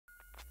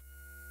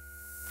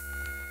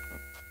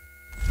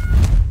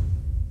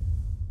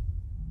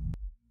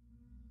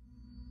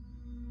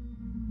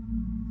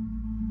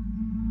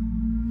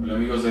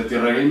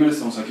TierraGamer,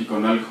 estamos aquí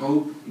con Al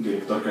Hope,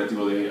 director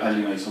creativo de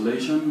Alien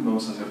Isolation.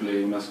 Vamos a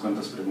hacerle unas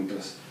cuantas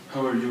preguntas.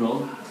 How are you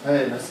all?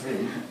 Hey, nice to meet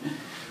you.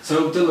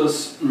 So tell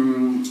us,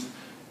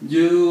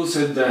 you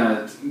said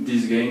that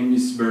this game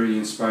is very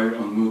inspired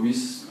on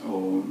movies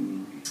of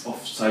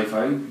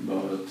sci-fi,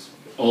 but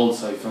old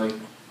sci-fi.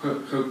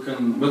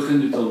 What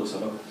can you tell us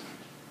about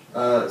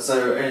it?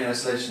 So Alien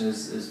Isolation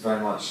is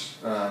very much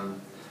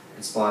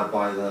inspired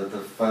by the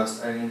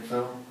first Alien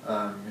film.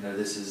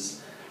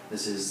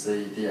 This is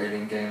the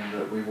Alien game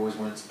that we've always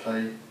wanted to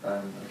play.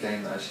 A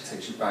game that actually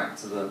takes you back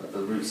to the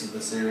roots of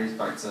the series,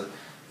 back to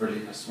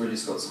Ridley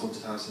Scott's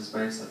Haunted House in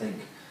Space. I think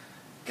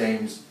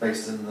games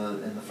based in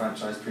the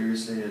franchise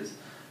previously had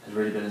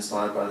really been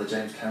inspired by the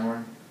James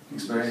Cameron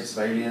experience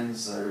of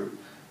aliens, so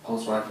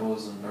pulse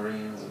rifles and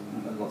marines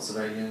and lots of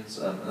aliens,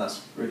 and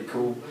that's really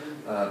cool.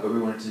 But we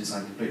wanted to do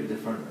something completely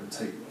different and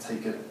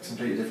take a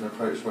completely different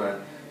approach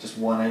where just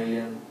one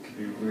alien could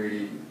be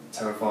really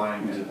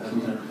terrifying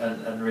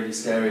and really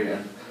scary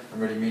and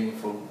really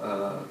meaningful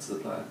to the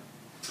player.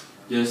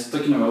 Yes,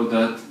 talking about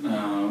that,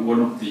 one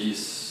of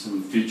these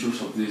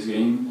features of this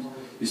game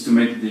is to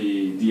make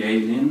the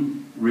alien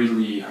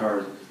really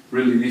hard,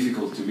 really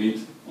difficult to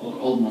beat,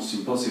 almost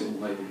impossible,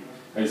 like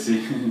I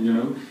see, you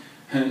know.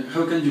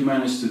 How can you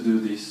manage to do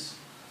this?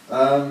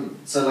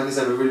 So like I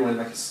said, we really want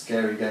to make a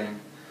scary game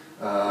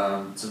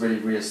to really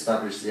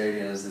re-establish the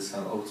alien as this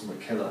kind of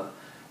ultimate killer,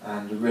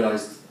 and we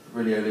realised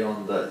really early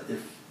on that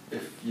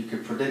if you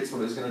could predict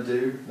what it was going to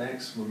do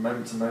next, from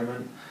moment to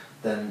moment,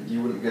 then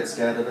you wouldn't get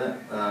scared of it.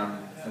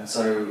 And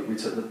so we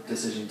took the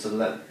decision to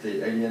let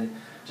the alien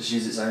just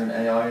use its own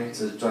AI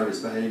to drive its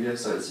behaviour.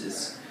 So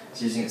it's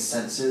using its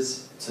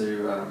senses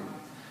to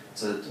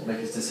make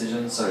its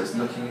decisions. So it's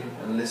looking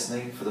and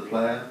listening for the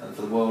player and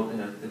for the world,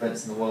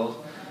 events in the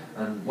world.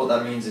 And what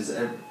that means is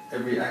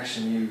every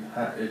action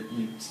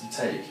you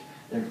take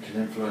can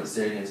influence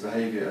the alien's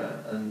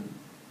behaviour, and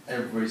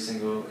every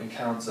single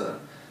encounter,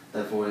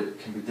 therefore, it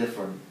can be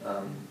different.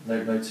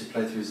 No two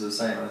playthroughs are the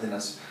same. And I think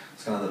that's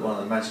kind of one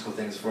of the magical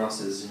things for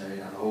us is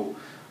you have a whole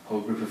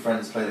group of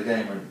friends play the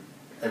game, and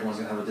everyone's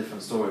going to have a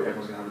different story.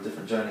 Everyone's going to have a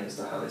different journey as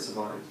to how they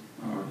survived.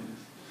 Oh, yes.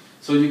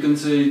 So you can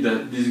say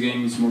that this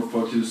game is more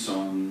focused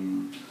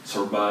on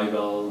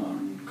survival,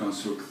 on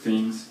construct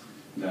things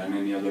than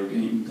any other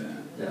game.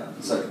 Yeah.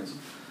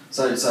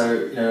 So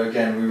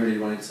again, we really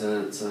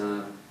wanted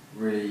to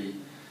really.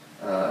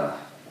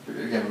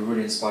 Again, we're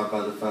really inspired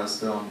by the first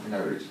film.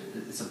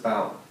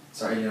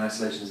 Alien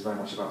Isolation is very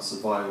much about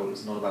survival.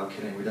 It's not about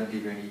killing. We don't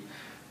give you any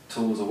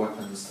tools or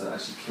weapons to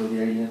actually kill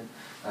the alien.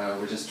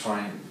 We just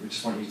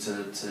want you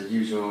to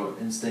use your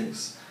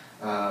instincts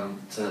to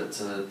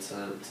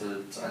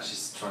actually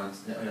try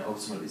and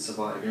ultimately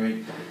survive. I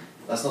mean,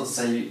 that's not to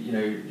say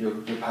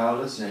you're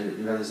powerless.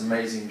 You have this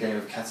amazing game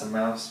of cat and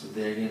mouse with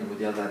the alien and with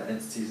the other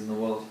entities in the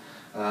world.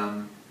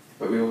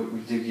 But we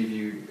do give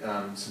you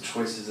some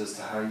choices as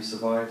to how you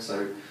survive.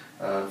 So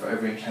for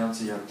every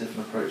encounter you have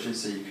different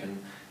approaches. So you can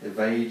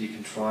evade, you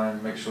can try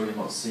and make sure you're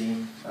not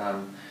seen,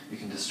 you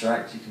can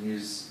distract, you can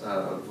use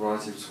a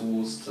variety of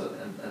tools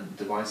and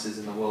devices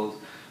in the world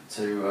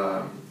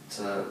to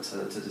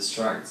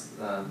distract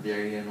the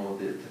alien or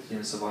the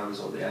human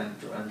survivors or the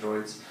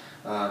androids,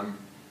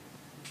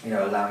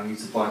 allowing you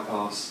to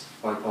bypass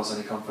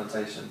any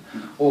confrontation.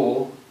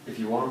 Or if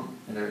you want,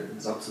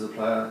 it's up to the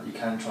player. You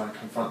can try and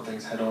confront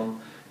things head on.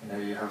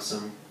 You have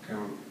some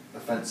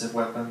offensive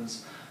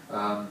weapons.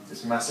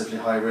 It's massively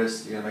high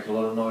risk. You're going to make a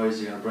lot of noise.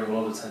 You're going to bring a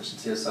lot of attention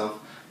to yourself.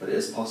 But it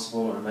is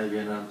possible, and maybe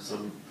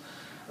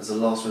as a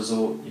last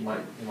resort, you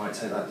might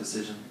take that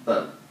decision.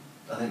 But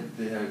I think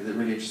the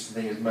really interesting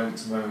thing is moment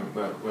to moment,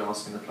 we're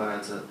asking the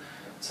player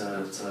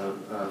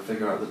to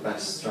figure out the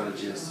best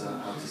strategy as to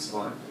how to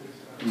survive.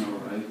 All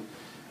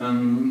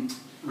right.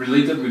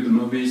 Related with the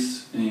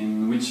movies,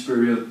 in which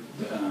period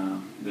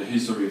the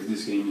history of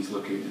this game is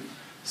located?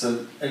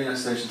 So Alien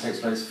Isolation takes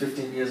place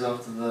 15 years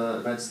after the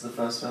events of the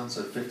first film,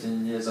 so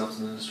 15 years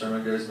after the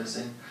Nostromo goes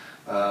missing.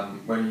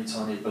 Ren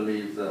Yutani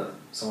believe that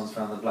someone's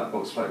found the black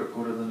box flight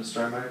recorder of the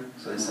Nostromo,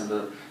 so they send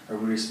a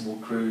really small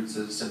crew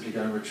to simply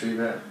go and retrieve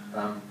it.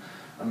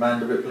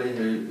 Amanda Ripley,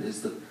 who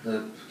is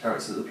the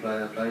character that the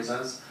player plays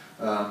as,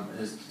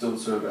 is the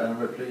daughter of Ellen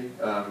Ripley,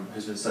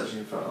 who's been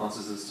searching for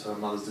answers as to her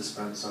mother's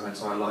disappearance her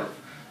entire life,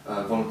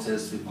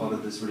 volunteers to be part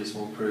of this really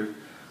small crew.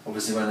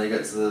 Obviously, when they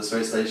get to the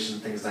space station,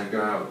 things don't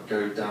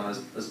go down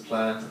as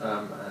planned,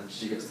 and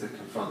she gets to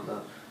confront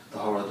the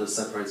horror that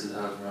separated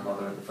her from her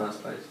mother in the first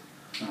place.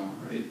 All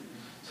right.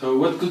 So,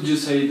 what could you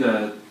say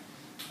that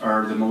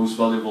are the most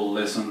valuable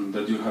lessons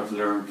that you have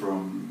learned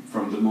from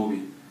the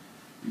movie,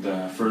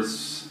 the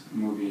first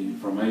movie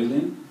from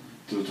Alien,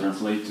 to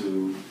translate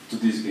to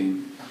this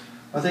game?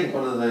 I think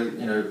one of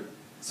the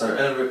so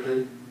Ellen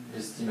Ripley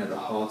is the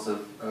heart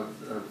of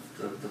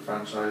the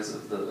franchise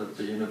of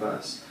the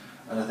universe,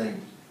 and I think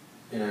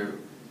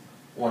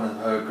one of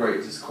her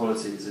greatest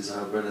qualities is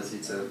her ability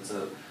to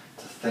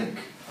think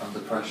under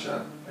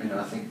pressure.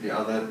 I think the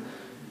other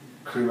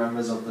crew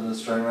members of the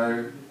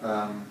Nostromo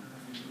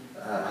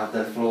have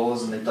their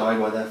flaws and they die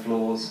by their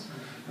flaws.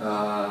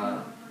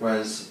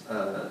 whereas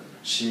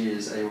she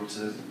is able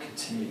to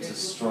continue to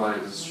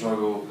strive and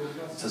struggle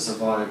to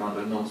survive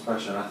under enormous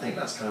pressure. And I think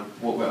that's kind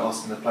of what we're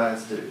asking the player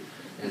to do,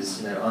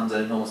 is, you know, under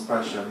enormous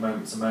pressure,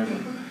 moment to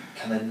moment,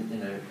 can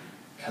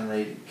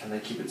they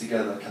keep it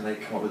together? Can they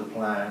come up with a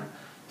plan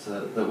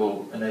that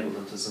will enable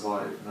them to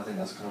survive? And I think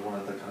that's kind of one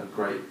of the kind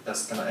of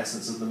that's the kind of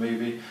essence of the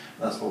movie. And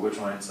that's what we're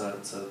trying to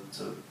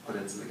put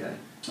into the game.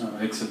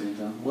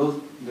 Excellent.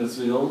 Well, that's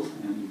it all,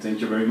 and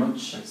thank you very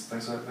much.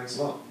 Thanks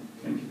a lot.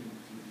 Thank you.